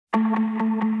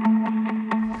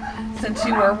since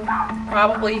you were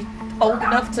probably old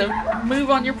enough to move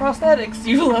on your prosthetics,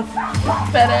 you love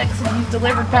FedEx and you've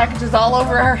delivered packages all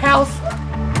over our house.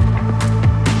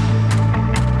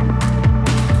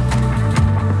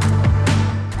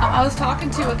 I was talking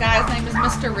to a guy, his name is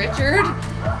Mr. Richard,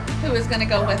 who is going to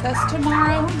go with us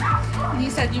tomorrow. And he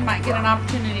said you might get an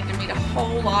opportunity to meet a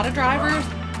whole lot of drivers.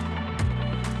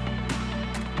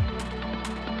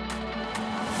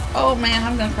 Oh man,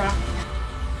 I'm gonna cry.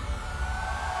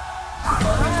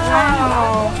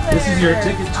 Wow. This is your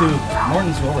ticket to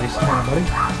Martinsville. Come on, buddy.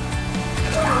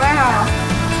 Wow.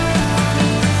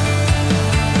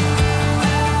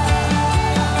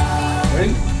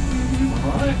 Ready?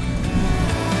 All right.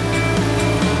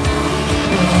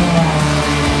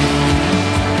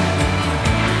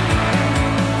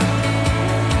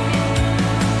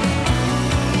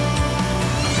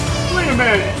 Wait a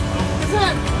minute.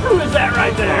 Who is that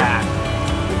right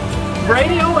there?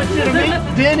 Brady, I want you to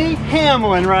meet Denny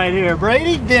Hamlin right here.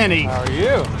 Brady, Denny. How are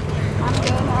you?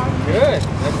 I'm good. Good.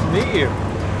 Nice to meet you.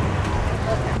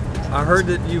 I heard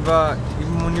that you've,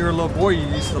 even when you were a little boy, you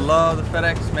used to love the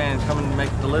FedEx man coming to make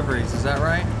deliveries. Is that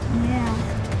right? Yeah.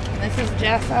 This is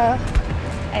Jessa.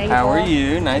 Abel, How are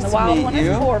you? Nice and to the wild meet one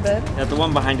you. is Corbin. Yeah, the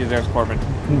one behind you there's Corbin.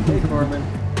 Hey, Corbin.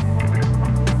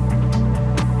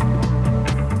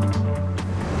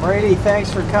 Brady,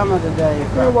 thanks for coming today.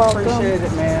 You're welcome. Appreciate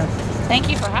it, man. Thank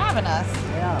you for having us.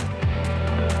 Yeah.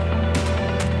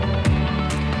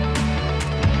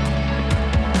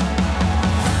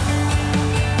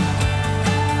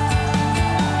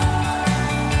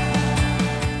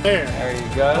 There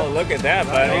you go. Oh, look at that,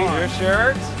 buddy. Right your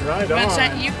shirt. Right You on. want to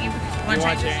change? You want to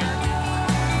change your shirt?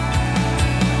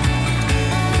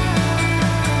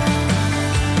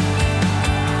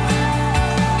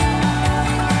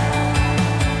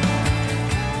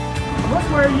 Look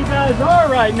where you guys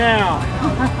are right now.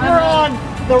 We're on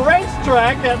the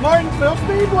racetrack at Martinsville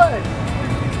Speedway.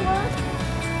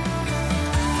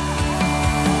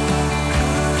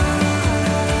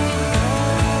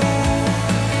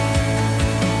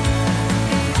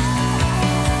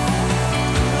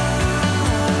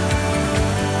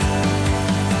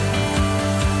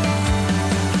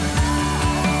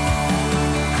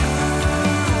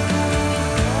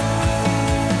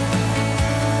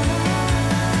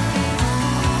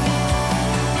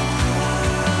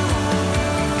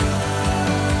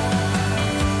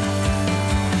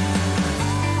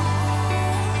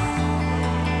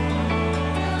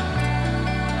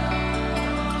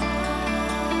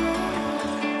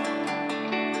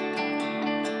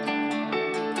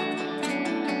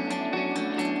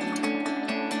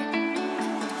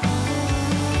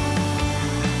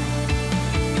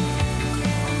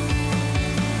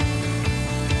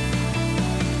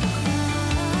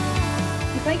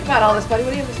 Think about all this, buddy. What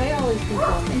do you have to say to all these people?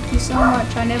 Thank you so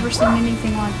much. I never seen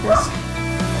anything like this.